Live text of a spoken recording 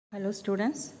Hello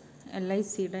students,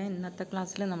 LICയുടെ ഇന്നത്തെ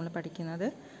ക്ലാസ്സിൽ നമ്മൾ പഠിക്കുന്നത്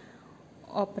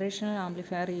ഓപ്പറേഷണൽ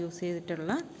ആംപ്ലിഫയർ യൂസ്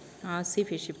ചെയ്തിട്ടുള്ള RC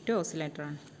ഫേസ് ഷിഫ്റ്റ് ഓസിലേറ്റർ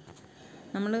ആണ്.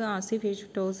 നമ്മൾ RC ഫേസ്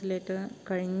ഷിഫ്റ്റ് ഓസിലേറ്റർ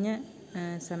കഴിഞ്ഞ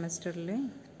സെമസ്റ്ററിൽ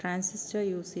ട്രാൻസിസ്റ്റർ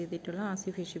യൂസ് ചെയ്തിട്ടുള്ള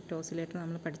RC ഫേസ് ഷിഫ്റ്റ് ഓസിലേറ്റർ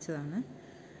നമ്മൾ പഠിച്ചതാണ്.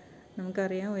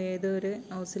 നമുക്കറിയാം ഏതൊരു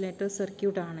ഓസിലേറ്റർ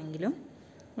സർക്യൂട്ട് ആണെങ്കിലും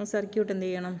ആ സർക്യൂട്ട് എന്ത്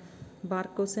ചെയ്യണം,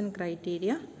 ബാർക്കോസൻ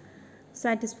ക്രൈറ്റീരിയ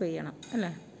സാറ്റിസ്ഫൈ ചെയ്യണം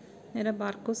അല്ലേ. നേരെ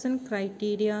ബാർക്കോസൻ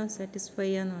ക്രൈറ്റീരിയ സാറ്റിസ്ഫൈ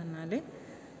എന്ന് പറഞ്ഞാൽ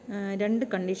രണ്ട്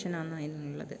കണ്ടീഷനാണ്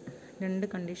അതിനുള്ളത്. രണ്ട്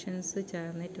കണ്ടീഷൻസ്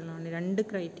ചേർന്നിട്ടുള്ളതാണ്, രണ്ട്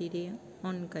ക്രൈറ്റീരിയ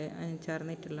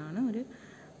ചേർന്നിട്ടുള്ളതാണ് ഒരു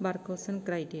ബാർക്കോസൻ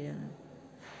ക്രൈറ്റീരിയ.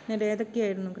 നേരെ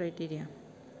ഏതൊക്കെയായിരുന്നു ക്രൈറ്റീരിയ?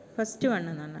 ഫസ്റ്റ് വൺ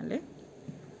എന്ന് പറഞ്ഞാൽ,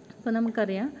 ഇപ്പോൾ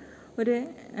നമുക്കറിയാം ഒരു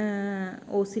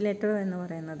ഓസിലേറ്റർ എന്ന്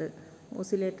പറയുന്നത്,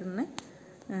 ഓസിലേറ്ററിന്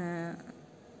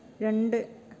രണ്ട്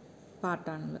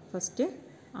പാർട്ടാണുള്ളത്. ഫസ്റ്റ്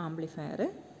ആംപ്ലിഫയർ,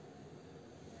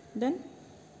 ദെൻ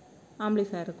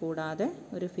ആംപ്ലിഫയർ കൂടാതെ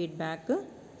ഒരു ഫീഡ്ബാക്ക്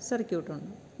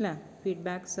സർക്യൂട്ടുണ്ട് അല്ലേ.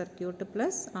 ഫീഡ്ബാക്ക് സർക്യൂട്ട്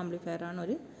പ്ലസ് ആംപ്ലിഫയർ ആണ്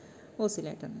ഒരു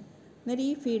ഓസിലേറ്ററിന്. എന്നാൽ ഈ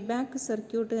ഫീഡ്ബാക്ക്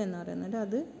സർക്യൂട്ട് എന്ന് പറയുന്നത്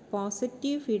അത്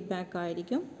പോസിറ്റീവ് ഫീഡ്ബാക്ക്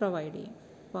ആയിരിക്കും പ്രൊവൈഡ് ചെയ്യും.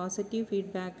 പോസിറ്റീവ്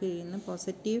ഫീഡ്ബാക്ക് ചെയ്യുന്ന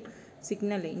positive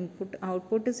signal,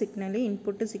 output signal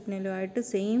input സിഗ്നലുമായിട്ട്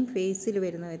same ഫേസിൽ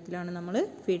വരുന്ന വിധത്തിലാണ് നമ്മൾ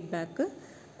ഫീഡ്ബാക്ക്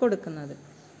കൊടുക്കുന്നത്.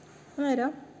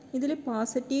 അന്നേരം ഇതിൽ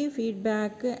പോസിറ്റീവ്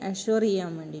ഫീഡ്ബാക്ക് അഷ്വർ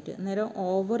ചെയ്യാൻ വേണ്ടിയിട്ട് നേരെ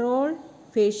ഓവറോൾ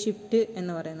ഫേസ് ഷിഫ്റ്റ്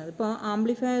എന്ന് പറയുന്നത്, ഇപ്പോൾ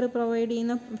ആംപ്ലിഫയർ പ്രൊവൈഡ്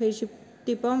ചെയ്യുന്ന ഫേസ്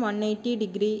ഷിഫ്റ്റ് ഇപ്പോൾ 180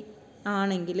 ഡിഗ്രി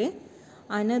ആണെങ്കിൽ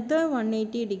അനദർ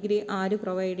 180 ഡിഗ്രി ആര്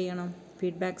പ്രൊവൈഡ് ചെയ്യണം?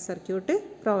 ഫീഡ്ബാക്ക് സർക്യൂട്ട്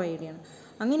പ്രൊവൈഡ് ചെയ്യണം.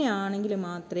 അങ്ങനെയാണെങ്കിൽ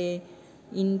മാത്രമേ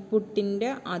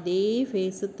ഇൻപുട്ടിൻ്റെ അതേ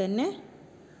ഫേസിൽ തന്നെ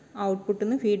ഔട്ട്പുട്ടിൽ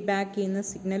നിന്ന് ഫീഡ്ബാക്ക് ചെയ്യുന്ന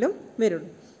സിഗ്നലും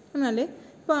വരുള്ളൂ. എന്നാൽ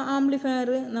ഇപ്പോൾ ആംപ്ലിഫയർ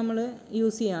നമ്മൾ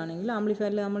യൂസ് ചെയ്യുകയാണെങ്കിൽ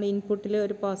ആംപ്ലിഫയറിൽ നമ്മൾ ഇൻപുട്ടിൽ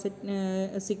ഒരു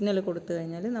സിഗ്നൽ കൊടുത്തു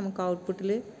കഴിഞ്ഞാൽ നമുക്ക് ഔട്ട്പുട്ടിൽ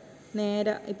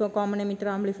നേരെ, ഇപ്പോൾ കോമൺ എമിറ്റർ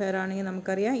ആംപ്ലിഫയർ ആണെങ്കിൽ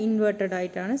നമുക്കറിയാം ഇൻവേർട്ടഡ്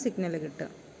ആയിട്ടാണ് സിഗ്നൽ കിട്ടുക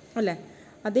അല്ലേ.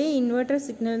 അതേ ഇൻവേർട്ടഡ്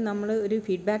സിഗ്നൽ നമ്മൾ ഒരു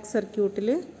ഫീഡ്ബാക്ക് സർക്യൂട്ടിൽ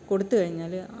കൊടുത്തു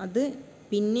കഴിഞ്ഞാൽ അത്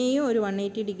പിന്നെയും ഒരു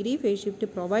 180 ഡിഗ്രി ഫേസ് ഷിഫ്റ്റ്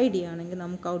പ്രൊവൈഡ് ചെയ്യുകയാണെങ്കിൽ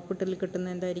നമുക്ക് ഔട്ട്പുട്ടിൽ കിട്ടുന്ന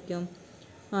എന്തായിരിക്കും?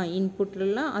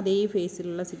 ഇൻപുട്ടിലുള്ള അതേ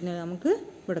ഫേസിലുള്ള സിഗ്നൽ നമുക്ക്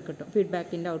ഇവിടെ കിട്ടും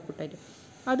ഫീഡ്ബാക്കിൻ്റെ ഔട്ട്പുട്ടായിട്ട്.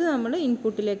 അത് നമ്മൾ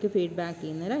ഇൻപുട്ടിലേക്ക് ഫീഡ്ബാക്ക്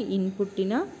ചെയ്യുന്നേരം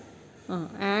ഇൻപുട്ടിനെ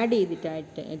ആഡ്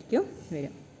ചെയ്തിട്ടായിരിക്കും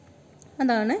വരും.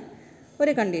 അതാണ്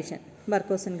ഒരു കണ്ടീഷൻ,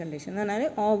 ബാർക്കോസൻ കണ്ടീഷൻ എന്ന് പറഞ്ഞാൽ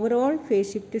overall phase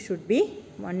shift should be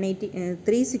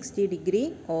 360 degree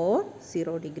or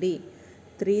 0 degree.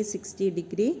 360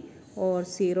 degree or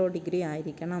 0 degree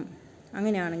ആയിരിക്കണം.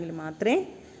 അങ്ങനെയാണെങ്കിൽ മാത്രമേ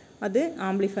അത്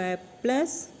ആംപ്ലിഫയർ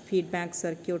പ്ലസ് ഫീഡ്ബാക്ക്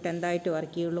സർക്യൂട്ട് എന്തായിട്ട്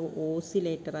വർക്ക് ചെയ്യുള്ളൂ?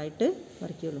 ഓസിലേറ്ററായിട്ട്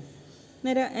വർക്ക് ചെയ്യുള്ളൂ.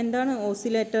 നേരെ എന്താണ്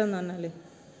ഓസിലേറ്റർ എന്ന് പറഞ്ഞാൽ?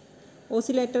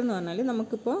 ഓസിലേറ്റർ എന്ന് പറഞ്ഞാൽ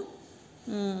നമുക്കിപ്പോൾ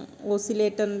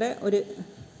ഓസിലേറ്ററിൻ്റെ ഒരു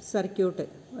സർക്യൂട്ട്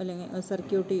അല്ലെങ്കിൽ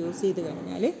സർക്യൂട്ട് യൂസ് ചെയ്ത്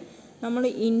കഴിഞ്ഞാൽ നമ്മൾ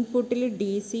ഇൻപുട്ടിൽ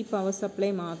DC പവർ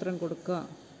സപ്ലൈ മാത്രം കൊടുക്കുക,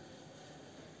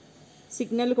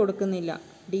 സിഗ്നൽ കൊടുക്കുന്നില്ല.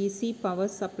 DC പവർ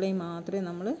സപ്ലൈ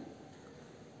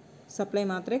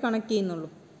മാത്രമേ കണക്ട് ചെയ്യുന്നുള്ളൂ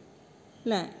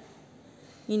അല്ലേ.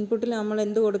 ഇൻപുട്ടിൽ നമ്മൾ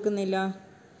എന്ത് കൊടുക്കുന്നില്ല?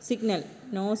 സിഗ്നൽ,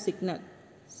 നോ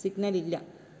സിഗ്നൽ ഇല്ല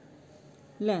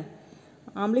അല്ലേ.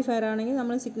 ആംപ്ലിഫയർ ആണെങ്കിൽ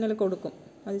നമ്മൾ സിഗ്നൽ കൊടുക്കും,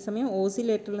 അതേസമയം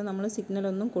ഓസിലേറ്ററിൽ നമ്മൾ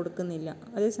സിഗ്നലൊന്നും കൊടുക്കുന്നില്ല.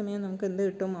 അതേസമയം നമുക്ക് എന്ത്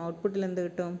കിട്ടും? ഔട്ട്പുട്ടിൽ എന്ത്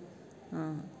കിട്ടും?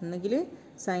 ഒന്നുകിൽ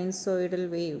സൈൻസോയിഡൽ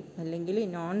വേവ് അല്ലെങ്കിൽ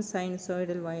non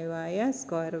sinusoidal വേവായ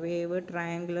square wave,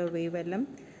 triangular wave എല്ലാം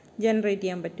ജനറേറ്റ്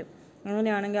ചെയ്യാൻ പറ്റും.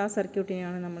 അങ്ങനെയാണെങ്കിൽ ആ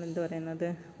സർക്യൂട്ടിനെയാണ് നമ്മൾ എന്ത് പറയുന്നത്?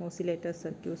 ഓസിലേറ്റർ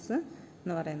സർക്യൂട്ട്സ്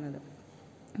എന്ന് പറയുന്നത്.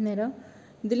 അന്നേരം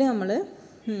ഇതിൽ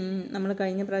നമ്മൾ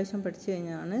കഴിഞ്ഞ പ്രാവശ്യം പഠിച്ചു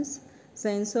കഴിഞ്ഞാണ്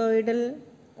സൈൻസോയിഡൽ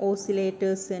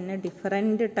ഓസിലേറ്റേഴ്സ് തന്നെ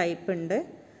ഡിഫറെൻറ്റ് ടൈപ്പ് ഉണ്ട്.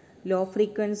 ലോ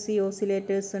ഫ്രീക്വൻസി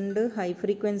ഓസിലേറ്റേഴ്സ് ഉണ്ട്, ഹൈ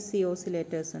ഫ്രീക്വൻസി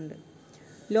ഓസിലേറ്റേഴ്സ് ഉണ്ട്.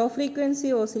 ലോ ഫ്രീക്വൻസി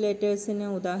ഓസിലേറ്റേഴ്സിന്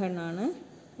ഉദാഹരണമാണ്,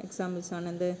 എക്സാമ്പിൾസ് ആണ്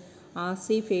എന്ത്?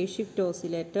 RC phase shift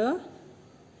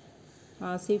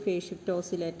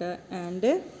oscillator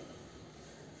and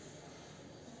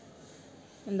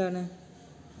എന്താണ്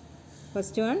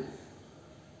first one?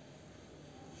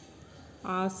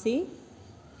 RC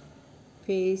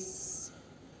phase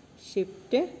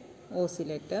shift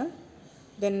oscillator.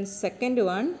 Then second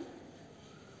one,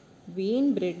 Wien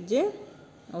bridge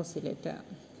oscillator.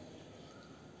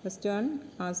 First one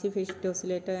RC phase shift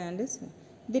oscillator and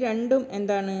ഇത് രണ്ടും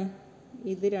എന്താണ്?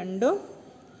 ഇത് രണ്ടും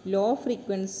ലോ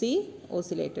ഫ്രീക്വൻസി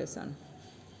ഓസിലേറ്റേഴ്സ് ആണ്.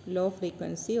 Low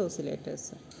frequency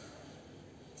oscillators.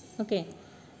 ഓക്കെ.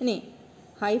 ഇനി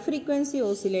high frequency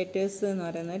oscillators എന്ന്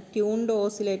പറയുന്നത് ട്യൂൺഡ്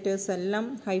ഓസിലേറ്റേഴ്സ് എല്ലാം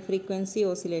ഹൈ ഫ്രീക്വൻസി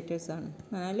ഓസിലേറ്റേഴ്സ് ആണ്.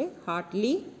 എന്നാൽ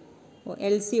ഹാർട്ട്ലി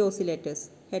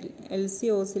LC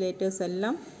ഓസിലേറ്റേഴ്സ്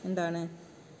എല്ലാം എന്താണ്?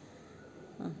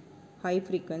 ഹൈ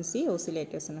ഫ്രീക്വൻസി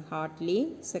ഓസിലേറ്റേഴ്സ് ആണ്. Hartley.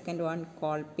 Second one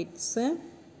Colpitts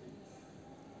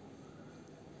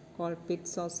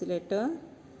oscillator.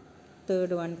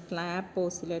 third one clap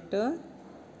oscillator,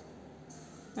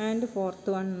 and fourth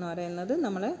one എന്ന് പറയുന്നത്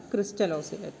നമ്മൾ ക്രിസ്റ്റൽ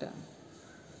ഓസിലേറ്റർ.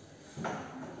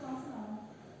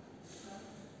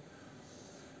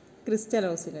 ക്രിസ്റ്റൽ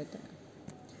ഓസിലേറ്റർ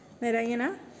നേരെ ഇങ്ങനെ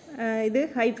ഇത്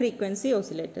high frequency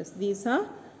oscillators. These are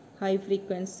high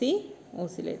frequency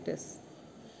oscillators.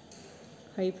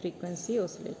 High frequency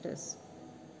oscillators.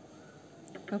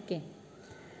 Okay.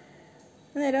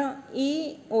 അന്നേരം ഈ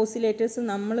oscillators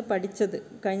നമ്മൾ പഠിച്ചത്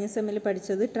കഴിഞ്ഞ സെമ്മിൽ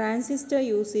പഠിച്ചത് ട്രാൻസിസ്റ്റർ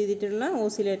യൂസ് ചെയ്തിട്ടുള്ള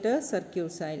ഓസിലേറ്റർ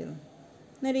സർക്യൂട്ട്സ് ആയിരുന്നു.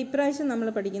 അന്നേരം ഇപ്രാവശ്യം നമ്മൾ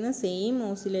പഠിക്കുന്ന സെയിം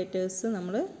ഓസിലേറ്റേഴ്സ്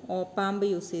നമ്മൾ ഓപ്പാമ്പ്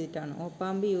യൂസ് ചെയ്തിട്ടാണ്.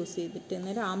 ഓപ്പാമ്പ് യൂസ് ചെയ്തിട്ട്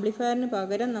അന്നേരം ആംപ്ലിഫയറിന്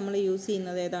പകരം നമ്മൾ യൂസ്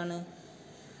ചെയ്യുന്നത് ഏതാണ്?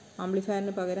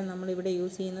 ആംപ്ലിഫയറിന് പകരം നമ്മളിവിടെ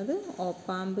യൂസ് ചെയ്യുന്നത്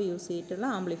ഓപ്പാമ്പ് യൂസ് ചെയ്തിട്ടുള്ള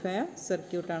ആംപ്ലിഫയർ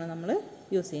സർക്യൂട്ടാണ് നമ്മൾ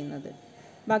യൂസ് ചെയ്യുന്നത്.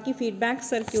 ബാക്കി ഫീഡ്ബാക്ക്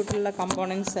സർക്യൂട്ടിലുള്ള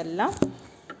കമ്പോണൻസ് എല്ലാം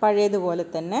പഴയതുപോലെ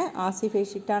തന്നെ ആർ സി ഫേസ്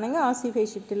ഷിഫ്റ്റ് ആണെങ്കിൽ ആർ സി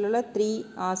ഫേസ് ഷിഫ്റ്റിലുള്ള 3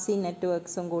 RC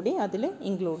നെറ്റ്വർക്ക്സും കൂടി അതിൽ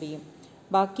ഇൻക്ലൂഡ് ചെയ്യും.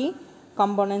 ബാക്കി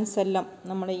കമ്പോണൻസ് എല്ലാം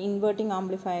നമ്മൾ ഇൻവേർട്ടിംഗ്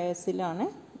ആംപ്ലിഫയേഴ്സിലാണ്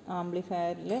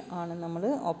ആംപ്ലിഫയറിൽ ആണ് നമ്മൾ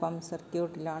ഓപ്പാമ്പ്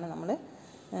സർക്യൂട്ടിലാണ് നമ്മൾ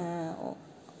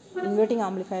ഇൻവേർട്ടിംഗ്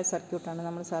ആംപ്ലിഫയർ സർക്യൂട്ടാണ്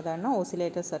നമ്മൾ സാധാരണ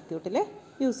ഓസിലേറ്റർ സർക്യൂട്ടിൽ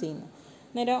യൂസ് ചെയ്യുന്നത്.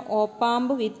 അന്നേരം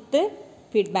ഓപ്പാമ്പ് വിത്ത്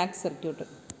ഫീഡ്ബാക്ക് സർക്യൂട്ട്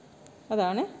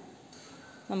അതാണ്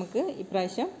നമുക്ക്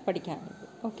ഇപ്രാവശ്യം പഠിക്കാനുള്ളത്.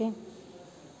 ഓക്കെ.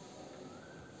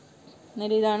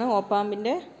 അന്നേരം ഇതാണ്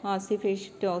ഓപ്പാമ്പിൻ്റെ R C phase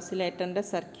shift ഓസിലേറ്ററിൻ്റെ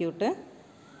circuit.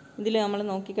 ഇതിൽ നമ്മൾ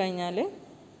നോക്കിക്കഴിഞ്ഞാൽ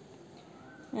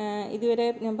ഇതുവരെ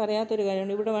ഞാൻ പറയാത്തൊരു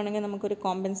കാര്യമുണ്ട്. ഇവിടെ വേണമെങ്കിൽ നമുക്കൊരു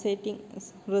കോമ്പൻസേറ്റിംഗ്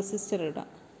റെസിസ്റ്റർ ഇടാം.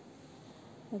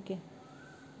 ഓക്കെ.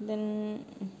 ദെൻ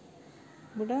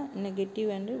ഇവിടെ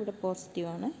നെഗറ്റീവ് ഉണ്ട്, ഇവിടെ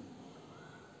പോസിറ്റീവാണ്.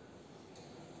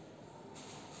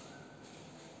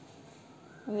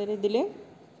 അതായത് ഇതിൽ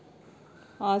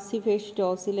R C phase shift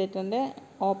ഓസിലേറ്ററിൻ്റെ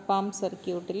op amp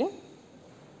സർക്യൂട്ടിൽ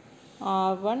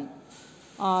R1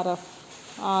 RF.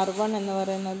 R1 എന്ന്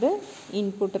പറയുന്നത്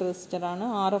ഇൻപുട്ട് റെസിസ്റ്ററാണ്.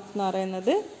 RF എന്ന്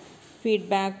പറയുന്നത്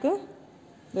ഫീഡ്ബാക്ക്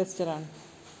റെസിസ്റ്ററാണ്.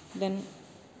 ദെൻ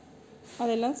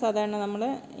അതെല്ലാം സാധാരണ നമ്മൾ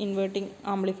ഇൻവേർട്ടിംഗ്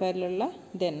ആംപ്ലിഫയറിലുള്ള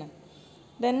ഇത് തന്നെ.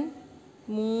 ദെൻ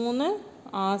 3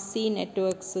 RC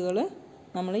നെറ്റ്വർക്ക്സുകൾ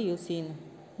നമ്മൾ യൂസ് ചെയ്യുന്നു.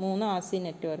 3 RC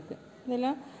നെറ്റ്വർക്ക്.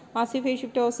 ഇതെല്ലാം ആർ സി ഫേസ്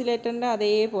ഷിഫ്റ്റ് ഓസിലേറ്ററിൻ്റെ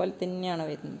അതേപോലെ തന്നെയാണ്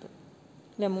വരുന്നത്.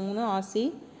 അല്ലേ, 3 RC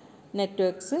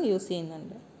നെറ്റ്വർക്ക്സ് യൂസ്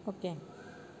ചെയ്യുന്നുണ്ട്. ഓക്കെ.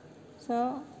 സോ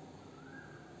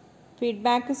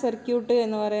ഫീഡ്ബാക്ക് സർക്യൂട്ട്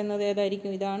എന്ന് പറയുന്നത്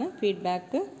ഏതായിരിക്കും? ഇതാണ്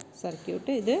ഫീഡ്ബാക്ക്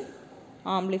സർക്യൂട്ട്. ഇത്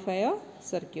amplifier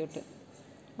circuit.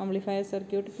 Amplifier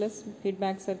circuit plus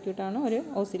feedback സർക്യൂട്ടാണ് ഒരു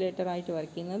ഓസിലേറ്ററായിട്ട്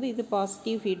വർക്ക് ചെയ്യുന്നത്. ഇത്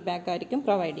പോസിറ്റീവ് ഫീഡ്ബാക്ക് ആയിരിക്കും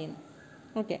പ്രൊവൈഡ് ചെയ്യുന്നത്.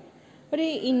 ഓക്കെ. ഒരു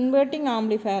ഇൻവേർട്ടിംഗ്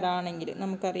ആംപ്ലിഫയർ ആണെങ്കിൽ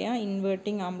നമുക്കറിയാം,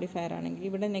 ഇൻവേർട്ടിംഗ് ആംപ്ലിഫയർ ആണെങ്കിൽ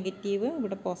ഇവിടെ നെഗറ്റീവ്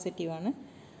ഇവിടെ പോസിറ്റീവാണ്.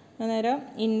 അന്നേരം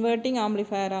ഇൻവേർട്ടിംഗ്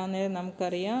ആംപ്ലിഫയർ ആകുന്നത്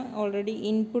നമുക്കറിയാം ഓൾറെഡി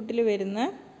ഇൻപുട്ടിൽ വരുന്ന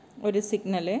ഒരു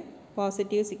സിഗ്നൽ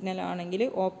പോസിറ്റീവ് സിഗ്നൽ ആണെങ്കിൽ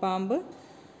ഓപ്പാമ്പ്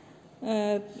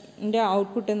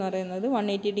ഔട്ട്പുട്ട് എന്ന് പറയുന്നത്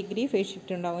 180 ഡിഗ്രി ഫേസ്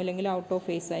ഷിഫ്റ്റ് ഉണ്ടാവും, അല്ലെങ്കിൽ ഔട്ട് ഓഫ്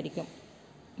ഫേസ് ആയിരിക്കും.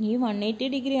 ഈ 180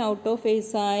 ഡിഗ്രി ഔട്ട് ഓഫ്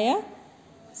ഫേസ് ആയ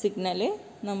സിഗ്നൽ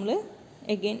നമ്മൾ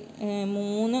എഗെയിൻ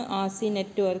 3 RC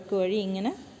നെറ്റ്വർക്ക് വഴി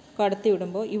ഇങ്ങനെ കടത്തി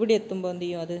വിടുമ്പോൾ ഇവിടെ എത്തുമ്പോൾ എന്ത്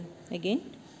ചെയ്യും? അത് എഗെയിൻ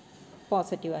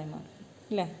പോസിറ്റീവായി മാറും.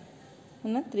 അല്ലേ,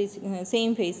 എന്നാൽ 3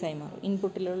 സെയിം ഫേസായി മാറും.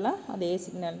 ഇൻപുട്ടിലുള്ള അതേ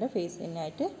സിഗ്നലിൻ്റെ ഫേസ്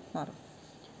തന്നെയായിട്ട് മാറും.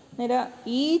 അന്നേരം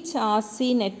each RC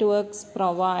networks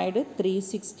provide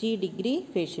 360 degree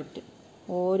phase shift.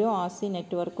 ഓരോ RC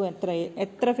നെറ്റ്വർക്കും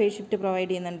എത്ര ഫേസ് ഷിഫ്റ്റ് പ്രൊവൈഡ്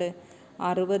ചെയ്യുന്നുണ്ട്?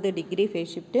 60 ഡിഗ്രി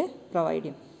ഫേസ് ഷിഫ്റ്റ് പ്രൊവൈഡ്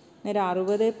ചെയ്യും. അന്നേരം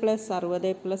 60 +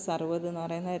 60 + 60 എന്ന്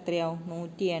പറയുന്നത് എത്രയാവും?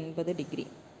 180 ഡിഗ്രി.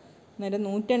 അന്നേരം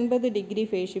 180 ഡിഗ്രി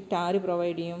ഫേസ് ഷിഫ്റ്റ് ആര്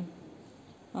പ്രൊവൈഡ് ചെയ്യും?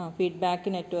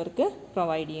 ഫീഡ്ബാക്ക് നെറ്റ്വർക്ക്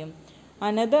പ്രൊവൈഡ് ചെയ്യും.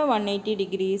 Another 180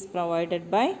 degree is provided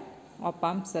by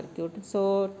op-amp circuit. So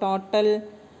total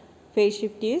phase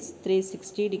shift is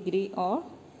 360 degree or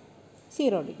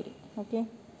 0 degree. Okay.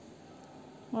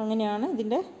 അങ്ങനെയാണ്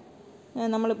ഇതിൻ്റെ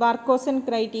നമ്മൾ ബാർക്കോസൻ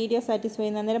ക്രൈറ്റീരിയ സാറ്റിസ്ഫൈ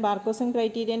ചെയ്യുന്ന. അന്നേരം ബാർക്കോസൻ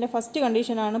ക്രൈറ്റീരിയൻ്റെ ഫസ്റ്റ്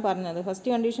കണ്ടീഷനാണ് പറഞ്ഞത്. ഫസ്റ്റ്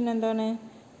കണ്ടീഷൻ എന്താണ്?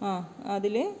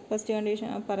 അതിൽ ഫസ്റ്റ് കണ്ടീഷൻ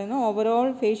പറയുന്നത് overall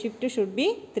phase shift should be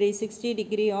 360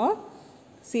 degree or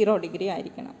 0 degree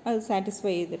ആയിരിക്കണം. അത്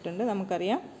സാറ്റിസ്ഫൈ ചെയ്തിട്ടുണ്ട്.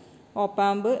 നമുക്കറിയാം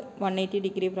ഓപ്പാമ്പ് 180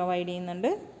 ഡിഗ്രി പ്രൊവൈഡ് ചെയ്യുന്നുണ്ട്.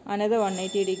 അനദർ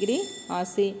 180 ഡിഗ്രി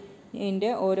RC-ൻ്റെ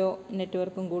ഓരോ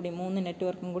നെറ്റ്വർക്കും കൂടി 3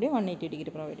 നെറ്റ്വർക്കും കൂടി 180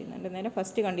 ഡിഗ്രി പ്രൊവൈഡ് ചെയ്യുന്നുണ്ട്. നേരെ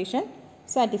ഫസ്റ്റ് കണ്ടീഷൻ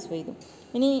സാറ്റിസ്ഫൈ ചെയ്തു.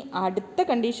 ഇനി അടുത്ത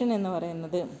കണ്ടീഷൻ എന്ന്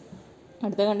പറയുന്നത്,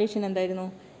 അടുത്ത കണ്ടീഷൻ എന്തായിരുന്നു?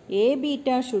 എ ബീറ്റ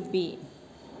ഷുഡ് ബി,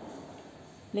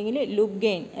 അല്ലെങ്കിൽ ലൂപ്പ്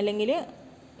ഗെയിൻ, അല്ലെങ്കിൽ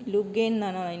ലൂപ്പ് ഗെയിൻ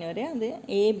എന്നാണ് അതിന് പറയുക. അത്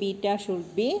A beta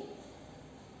should be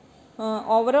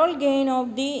overall gain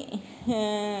of the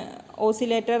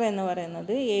oscillator എന്ന്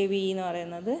പറയുന്നത് എ വി എന്ന്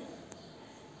പറയുന്നത്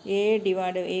A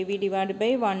V divide by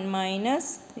 1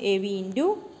 - A V into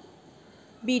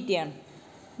ബീറ്റയാണ്.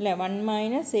 അല്ലേ, 1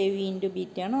 - A V into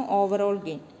ബീറ്റയാണ് overall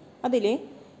gain. അതിൽ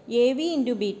A V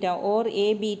into beta or A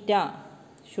beta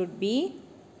should be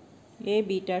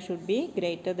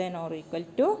greater than or equal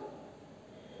to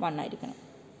 1 ആയിരിക്കണം.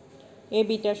 A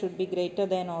beta should be greater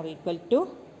than or equal to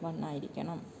 1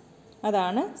 ആയിരിക്കണം.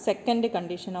 അതാണ് second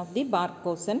condition of the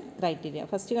ബാർക്കോസൻ criteria.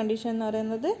 First condition എന്ന്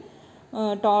പറയുന്നത്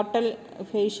total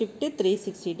phase shift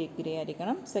 360 degree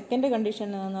ആയിരിക്കണം. Second condition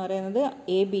എന്ന് പറയുന്നത്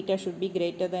A beta should be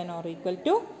greater than or equal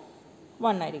to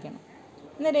 1 ആയിരിക്കണം.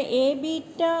 അന്നേരം A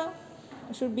beta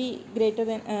should be greater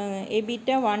than A beta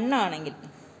 1 ആണെങ്കിൽ,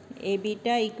 എ ബീറ്റ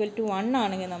ഈക്വൽ ടു 1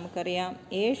 ആണെങ്കിൽ നമുക്കറിയാം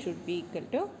A should be equal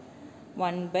to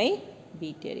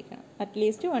 1/ബീറ്റ ആയിരിക്കണം.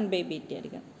 At least 1/ബീറ്റ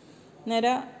ആയിരിക്കണം.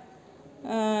 അന്നേരം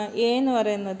എ എന്ന്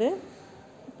പറയുന്നത്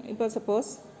ഇപ്പോൾ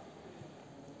സപ്പോസ്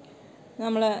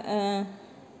നമ്മൾ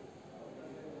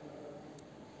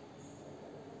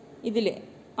ഇതിൽ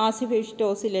ആസിഫേഷ്യറ്റ്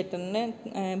ഓസിലേറ്ററിന്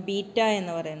ബീറ്റ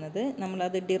എന്ന് പറയുന്നത്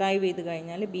നമ്മളത് ഡിറൈവ് ചെയ്ത്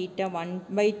കഴിഞ്ഞാൽ ബീറ്റ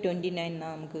 1/29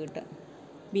 എന്നാണ് നമുക്ക് കിട്ടുക.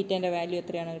 ബീറ്റേൻ്റെ വാല്യൂ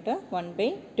എത്രയാണ് കിട്ടുക?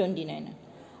 1/29.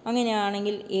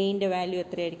 അങ്ങനെയാണെങ്കിൽ എയിൻ്റെ value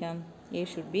എത്രയായിരിക്കണം? A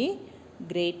should be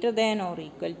greater than or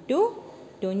equal to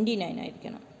 29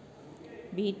 ആയിരിക്കണം.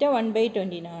 ബീറ്റ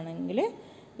 1/29 ആണെങ്കിൽ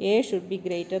A should be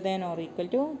greater than or equal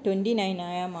to 29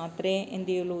 ആയാൽ മാത്രമേ എന്ത്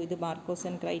ചെയ്യുള്ളൂ? ഇത്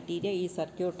ബാർക്കോസൻ ക്രൈറ്റീരിയ, ഈ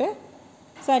സർക്യൂട്ട്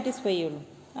സാറ്റിസ്ഫൈ ചെയ്യുള്ളൂ.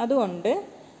 അതുകൊണ്ട്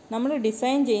നമ്മൾ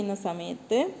ഡിസൈൻ ചെയ്യുന്ന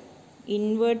സമയത്ത്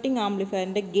ഇൻവേർട്ടിംഗ്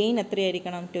ആംപ്ലിഫയറിൻ്റെ ഗെയിൻ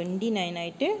എത്രയായിരിക്കണം? 29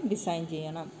 ആയിട്ട് ഡിസൈൻ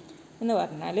ചെയ്യണം. എന്ന്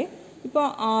പറഞ്ഞാൽ ഇപ്പോൾ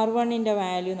R1ൻ്റെ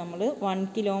വാല്യൂ നമ്മൾ 1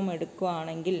 കിലോ ഓം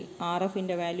എടുക്കുകയാണെങ്കിൽ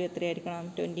RFൻ്റെ വാല്യൂ എത്രയായിരിക്കണം?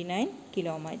 29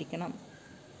 കിലോ ഓം ആയിരിക്കണം.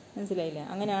 മനസ്സിലായില്ലേ?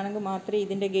 അങ്ങനെയാണെങ്കിൽ മാത്രമേ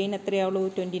ഇതിൻ്റെ ഗെയിൻ എത്രയാവുള്ളൂ?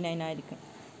 29 ആയിരിക്കും.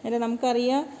 അന്നേരം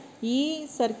നമുക്കറിയാം ഈ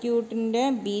സർക്യൂട്ടിൻ്റെ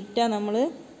ബീറ്റ നമ്മൾ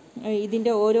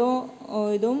ഇതിൻ്റെ ഓരോ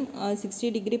ഇതും 60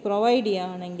 ഡിഗ്രി പ്രൊവൈഡ്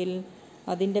ചെയ്യുകയാണെങ്കിൽ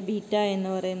അതിൻ്റെ ബീറ്റ എന്ന്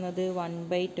പറയുന്നത്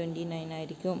 1/29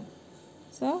 ആയിരിക്കും.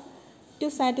 So to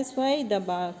satisfy the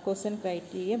ബാർക്കോസൻ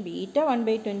criteria beta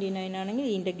 1/29 ആണെങ്കിൽ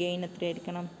ഇതിൻ്റെ gain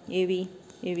എത്രയായിരിക്കണം? A V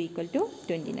equal to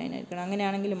 29 ആയിരിക്കണം.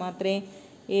 അങ്ങനെയാണെങ്കിൽ മാത്രമേ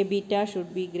A beta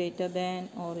should be greater than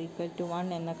or equal to 1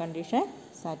 എന്ന കണ്ടീഷൻ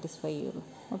സാറ്റിസ്ഫൈ ചെയ്യുള്ളൂ.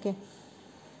 ഓക്കെ,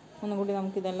 ഒന്നുകൂടി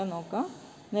നമുക്കിതെല്ലാം നോക്കാം.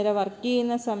 നേരെ വർക്ക്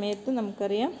ചെയ്യുന്ന സമയത്ത്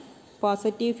നമുക്കറിയാം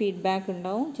പോസിറ്റീവ് ഫീഡ്ബാക്ക്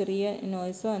ഉണ്ടാവും. ചെറിയ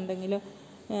നോയ്സോ എന്തെങ്കിലും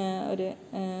ഒരു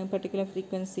പെർട്ടിക്കുലർ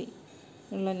ഫ്രീക്വൻസി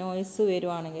ഉള്ള നോയ്സ്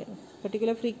വരുവാണെങ്കിൽ,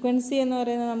 പെർട്ടിക്കുലർ ഫ്രീക്വൻസി എന്ന്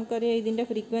പറയുന്നത് നമുക്കറിയാം ഇതിൻ്റെ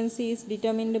ഫ്രീക്വൻസി ഈസ്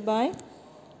ഡിറ്റർമിൻഡ് ബൈ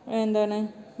എന്താണ്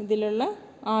ഇതിലുള്ള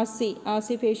ആർ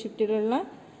സി ഫേസ് ഷിഫ്റ്റിലുള്ള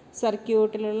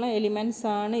സർക്യൂട്ടിലുള്ള എലിമെൻറ്റ്സ്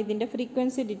ആണ് ഇതിൻ്റെ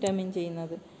ഫ്രീക്വൻസി ഡിറ്റർമിൻ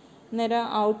ചെയ്യുന്നത്. അന്നേരം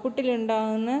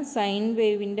ഔട്ട്പുട്ടിലുണ്ടാകുന്ന സൈൻ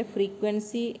വേവിൻ്റെ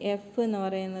ഫ്രീക്വൻസി എഫ് എന്ന്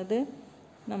പറയുന്നത്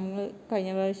നമ്മൾ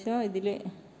കഴിഞ്ഞ പ്രാവശ്യം ഇതിൽ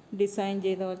ഡിസൈൻ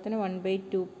ചെയ്ത പോലെ തന്നെ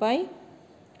 1/2π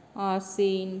RC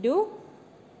ഇൻറ്റു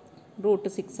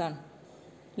 √6 ആണ്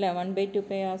അല്ലേ?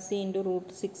 1/2π RC ഇൻറ്റു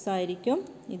 √6 ആയിരിക്കും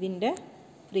ഇതിൻ്റെ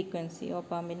frequency.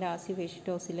 ഓപ്പാമ്പിൻ്റെ RC phase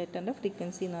shift ഓസിലേറ്ററിൻ്റെ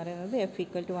frequency എന്ന് പറയുന്നത് F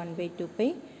equal to 1/2π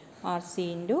RC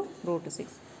into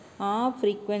 √6. ആ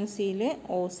ഫ്രീക്വൻസിയിൽ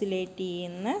ഓസിലേറ്റ്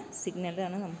ചെയ്യുന്ന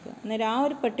സിഗ്നലാണ് നമുക്ക്. അന്നേരം ആ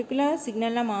ഒരു പെർട്ടിക്കുലർ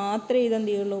സിഗ്നലിനെ മാത്രമേ ഇതെന്ത്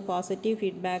ചെയ്യുള്ളൂ? പോസിറ്റീവ്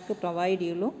ഫീഡ്ബാക്ക് പ്രൊവൈഡ്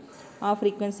ചെയ്യുള്ളൂ. ആ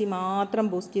ഫ്രീക്വൻസി മാത്രം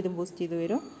ബൂസ്റ്റ് ചെയ്ത്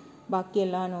വരും. ബാക്കി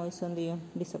എല്ലാ നോയ്സും എന്ത് ചെയ്യും?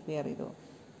 ഡിസപ്പിയർ ചെയ്തു പോകും.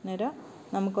 അന്നേരം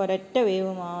നമുക്ക് ഒരൊറ്റ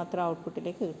വേവ് മാത്രം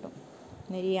ഔട്ട്പുട്ടിലേക്ക് കിട്ടും.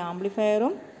 അന്നേരം ഈ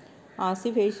ആംപ്ലിഫയറും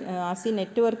ആർ സി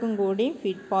നെറ്റ്വർക്കും കൂടി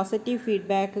പോസിറ്റീവ്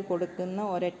ഫീഡ്ബാക്ക് കൊടുക്കുന്ന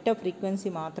ഒരൊറ്റ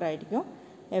ഫ്രീക്വൻസി മാത്രമായിരിക്കും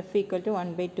F equal to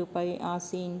 1/2π RC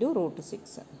into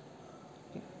 √6.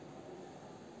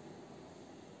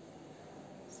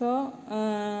 So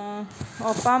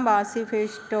op-amp R C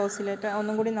phase shift oscillator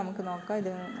ഒന്നും കൂടി നമുക്ക് നോക്കാം ഇത്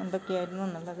എന്തൊക്കെയായിരുന്നു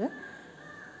എന്നുള്ളത്.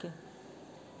 ഓക്കെ,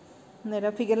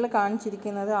 നേരെ ഫിഗറിൽ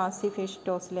കാണിച്ചിരിക്കുന്നത് R C phase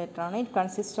shift oscillator ആണ്. It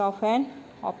consist of an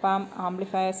op-amp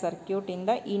amplifier circuit in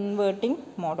the inverting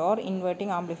mode or inverting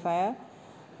amplifier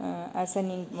as an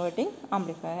inverting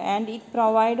amplifier, and it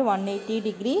provide 180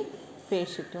 degree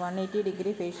phase shift. 180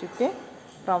 degree phase shift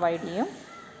provide ചെയ്യും.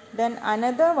 Then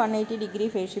another 180 degree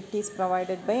phase shift is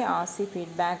provided by RC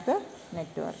feedback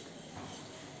network,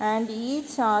 and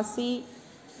each RC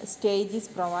stage is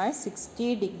provide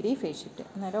 60 degree phase shift.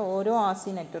 അന്നേരം ഓരോ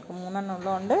RC network 3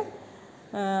 ഉള്ളതുകൊണ്ട്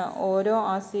ഓരോ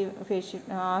R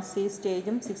C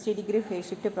സ്റ്റേജും 60 degree phase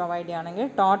shift provide ചെയ്യുകയാണെങ്കിൽ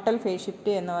total phase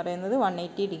shift എന്ന് പറയുന്നത്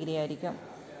 180 degree ആയിരിക്കും.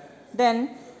 Then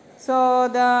so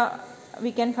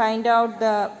we can find out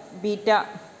the beta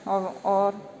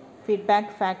or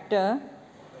feedback factor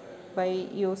by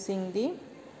using the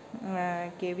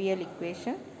KVL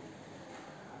equation.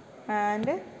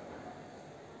 And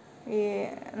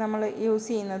നമ്മൾ use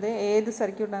ചെയ്യുന്നത് ഏത്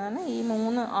സർക്യൂട്ടാണ്? ഈ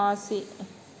 3 ആർ സി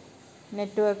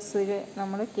നെറ്റ്വർക്ക്സിൽ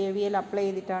നമ്മൾ KVL അപ്ലൈ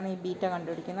ചെയ്തിട്ടാണ് ഈ ബീറ്റ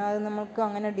കണ്ടുപിടിക്കുന്നത്. അത് നമുക്ക്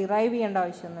അങ്ങനെ ഡിറൈവ് ചെയ്യേണ്ട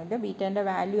ആവശ്യമൊന്നുമില്ല. ബീറ്റേൻ്റെ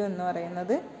വാല്യൂ എന്ന്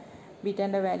പറയുന്നത്,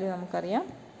 ബീറ്റേൻ്റെ വാല്യൂ നമുക്കറിയാം.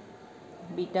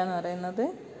 ബീറ്റ എന്ന് പറയുന്നത്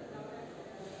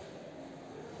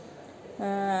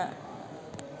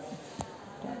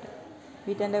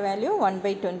ബീറ്റൻ്റെ വാല്യൂ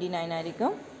 1/29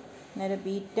 ആയിരിക്കും. നേരെ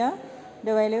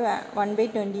ബീറ്റയുടെ വാല്യൂ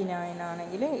 1/29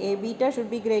 ആണെങ്കിൽ A beta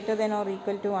should be greater than or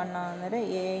equal to 1 ആകുന്നത്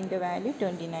എൻ്റെ വാല്യൂ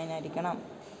 29 ആയിരിക്കണം.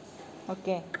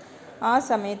 ഓക്കെ, ആ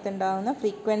സമയത്തുണ്ടാകുന്ന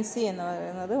ഫ്രീക്വൻസി എന്ന്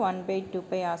പറയുന്നത്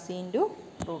 1/2πRC ×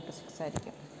 √6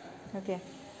 ആയിരിക്കും. ഓക്കെ,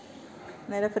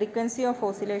 നേരെ ഫ്രീക്വൻസി ഓഫ്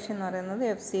ഓസിലേഷൻ എന്ന് പറയുന്നത്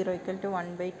F0 =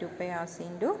 1/2πRC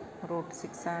 ×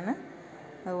 √6 ആണ്.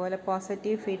 അതുപോലെ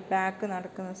പോസിറ്റീവ് ഫീഡ്ബാക്ക്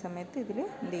നടക്കുന്ന സമയത്ത് ഇതിൽ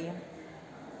എന്ത് ചെയ്യും,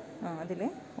 അതിൽ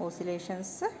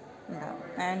ഓസിലേഷൻസ് ഉണ്ടാകും.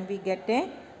 And we get A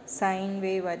sine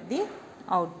wave at the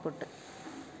output.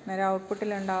 നേരെ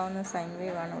ഔട്ട്പുട്ടിലുണ്ടാകുന്ന സൈൻ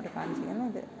വേവ് ആണ് ഇവിടെ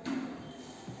കാണിച്ചിരിക്കുന്നത്.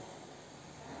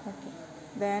 ഓക്കെ,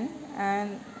 ദെൻ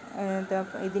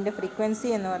ഇതിൻ്റെ ഫ്രീക്വൻസി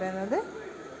എന്ന് പറയുന്നത്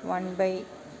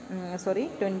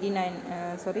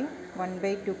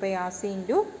 1/2πRC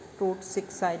 ×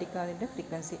 √6 ആയിരിക്കും അതിൻ്റെ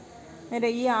ഫ്രീക്വൻസി. നേരെ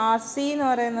ഈ RC എന്ന്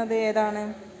പറയുന്നത് ഏതാണ്?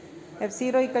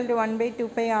 F0 =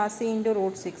 1/2πRC ×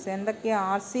 √6. എന്തൊക്കെയാണ്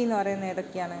RC എന്ന് പറയുന്നത്?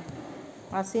 ഏതൊക്കെയാണ്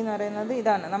RC എന്ന് പറയുന്നത്?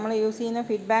 ഇതാണ് നമ്മൾ യൂസ് ചെയ്യുന്ന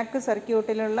ഫീഡ്ബാക്ക്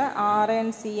സർക്യൂട്ടിലുള്ള R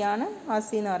ആൻഡ് C ആണ് RC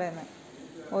എന്ന് പറയുന്നത്,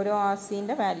 ഓരോ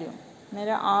RCൻ്റെ വാല്യൂ.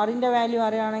 നേരെ ആറിൻ്റെ വാല്യൂ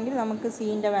അറിയുകയാണെങ്കിൽ നമുക്ക്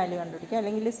സീൻ്റെ വാല്യൂ കണ്ടുപിടിക്കാം.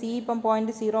 അല്ലെങ്കിൽ സി ഇപ്പം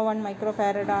 0.01 മൈക്രോ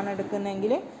ഫാരഡ് ആണ്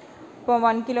എടുക്കുന്നതെങ്കിൽ ഇപ്പോൾ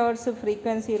 1 kHz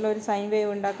ഫ്രീക്വൻസിയുള്ള ഒരു സൈൻ വേവ്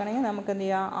ഉണ്ടാക്കണമെങ്കിൽ നമുക്ക് എന്ത്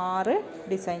ചെയ്യാം, R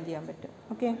ഡിസൈൻ ചെയ്യാൻ പറ്റും.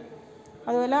 ഓക്കെ,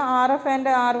 അതുപോലെ RF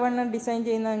ആൻഡ് R1 ഡിസൈൻ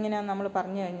ചെയ്യുന്നത് എങ്ങനെയാണെന്ന് നമ്മൾ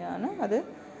പറഞ്ഞു കഴിഞ്ഞാണ്. അത്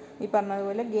ഈ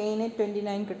പറഞ്ഞതുപോലെ ഗെയിന്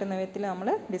 29 കിട്ടുന്ന വിധത്തിൽ നമ്മൾ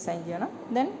ഡിസൈൻ ചെയ്യണം.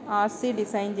 ദെൻ RC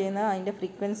ഡിസൈൻ ചെയ്യുന്നത് അതിൻ്റെ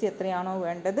ഫ്രീക്വൻസി എത്രയാണോ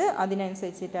വേണ്ടത്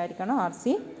അതിനനുസരിച്ചിട്ടായിരിക്കണം RC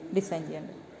ഡിസൈൻ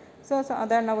ചെയ്യേണ്ടത്. സോ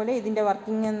സാധാരണ പോലെ ഇതിൻ്റെ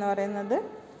വർക്കിംഗ് എന്ന് പറയുന്നത്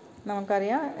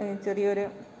നമുക്കറിയാം, ചെറിയൊരു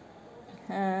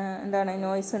എന്താണ്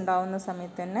നോയ്സ് ഉണ്ടാകുന്ന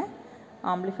സമയത്ത് തന്നെ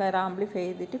ആംപ്ലിഫൈ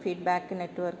ചെയ്തിട്ട് ഫീഡ്ബാക്ക്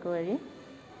നെറ്റ്വർക്ക് വഴി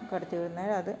കടത്തി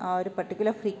വിടുന്നത്. അത് ആ ഒരു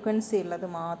പർട്ടിക്കുലർ ഫ്രീക്വൻസി ഉള്ളത്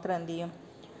മാത്രം എന്ത് ചെയ്യും,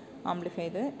 ആംപ്ലിഫൈ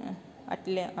ചെയ്ത് അറ്റ്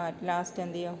ലാസ്റ്റ്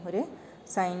എന്ത് ചെയ്യും, ഒരു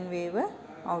സൈൻ വേവ്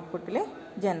ഔട്ട്പുട്ടിൽ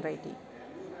ജനറേറ്റ് ചെയ്യും.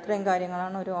 ഇത്രയും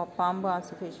കാര്യങ്ങളാണ് ഒരു ഓപ്പ് ആമ്പ്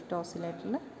ആംപ്ലിഫിക്കേഷൻ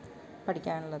ഓസിലേറ്ററിൽ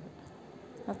പഠിക്കാനുള്ളത്.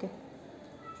 Okay,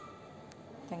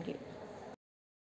 thank you.